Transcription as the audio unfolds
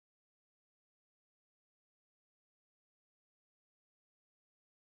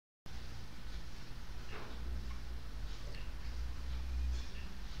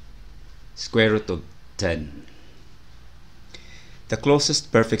Square root of 10. The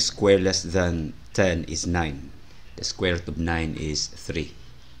closest perfect square less than 10 is 9. The square root of 9 is 3.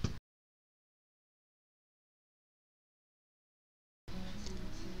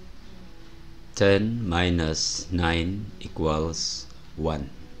 Ten minus 9 equals 1.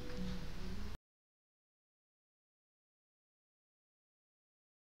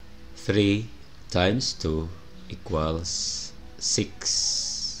 3 times 2 equals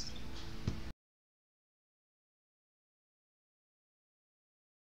 6.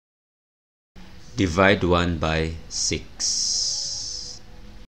 Divide 1 by 6.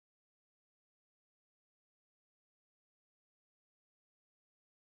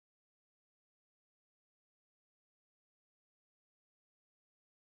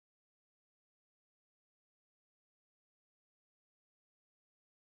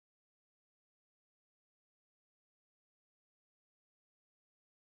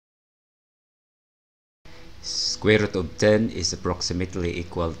 Square root of 10 is approximately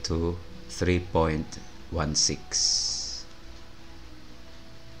equal to 3.16.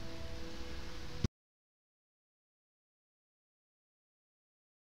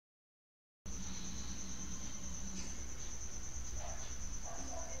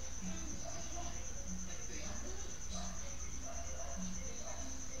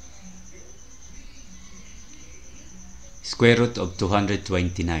 Square root of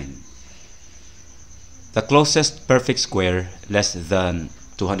 229. The closest perfect square less than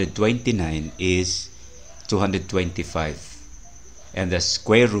 229 is 225, and the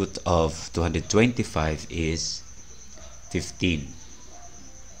square root of 225 is 15.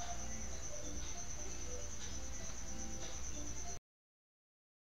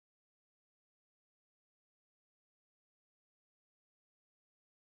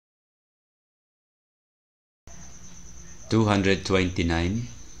 (229)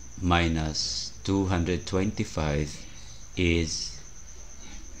 minus 225 is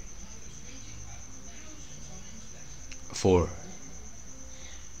 4.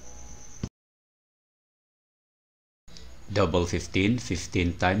 Double 15.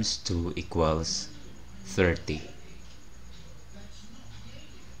 15 times 2 equals 30.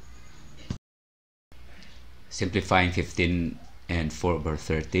 Simplifying 15 and 4 over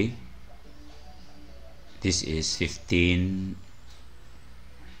 30. This is 15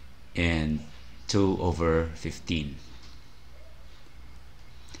 and 2 over 15.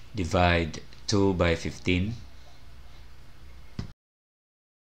 Divide 2 by 15.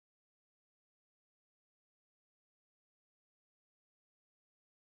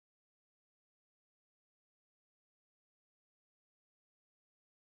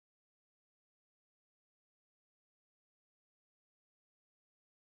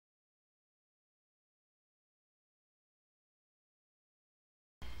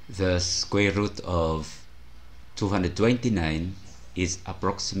 The square root of 229 is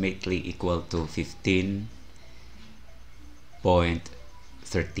approximately equal to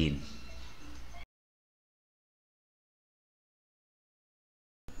 15.13.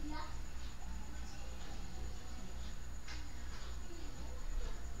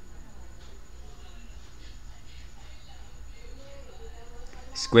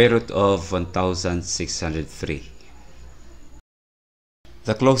 Square root of 1603.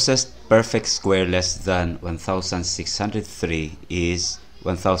 The closest perfect square less than 1603 is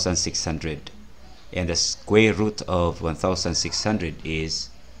 1600, and the square root of 1600 is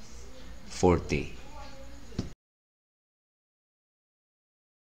 40.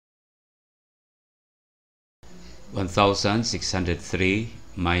 (1603)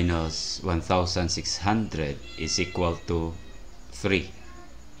 minus 1600 is equal to 3.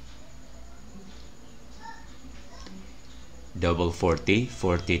 Double 40.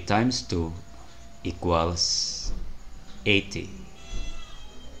 40 times 2 equals 80.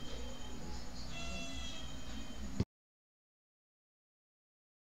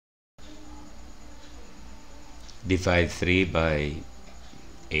 Divide 3 by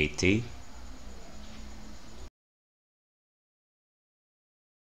 80.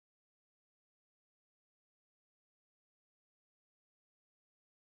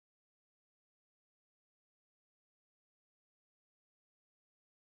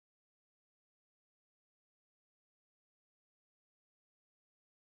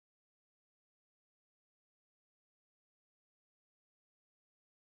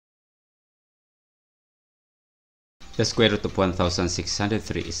 The square root of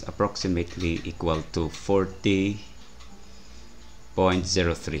 1603 is approximately equal to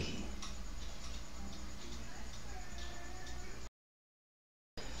 40.03.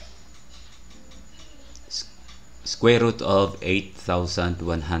 square root of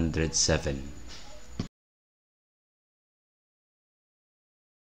 8107.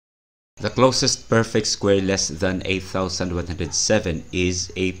 The closest perfect square less than 8107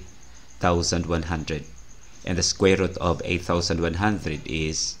 is 8100, and the square root of 8100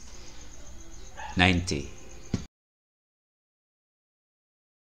 is 90.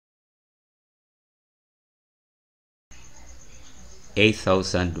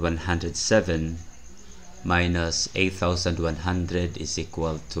 (8,107) minus 8,100 is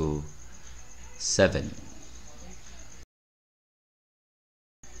equal to 7.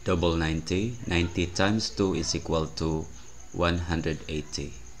 Double 90. 90 times 2 is equal to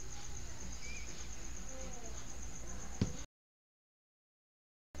 180.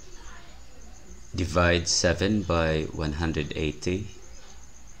 Divide 7 by 180.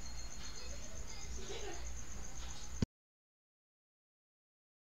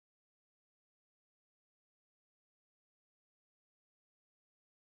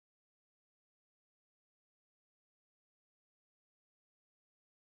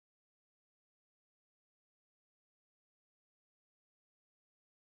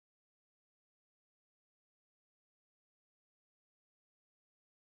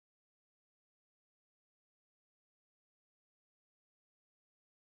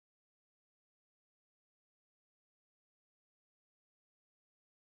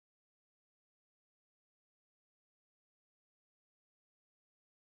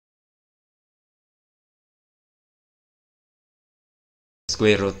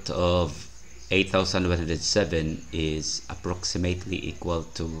 Square root of 8107 is approximately equal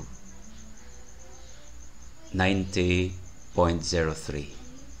to 90.03.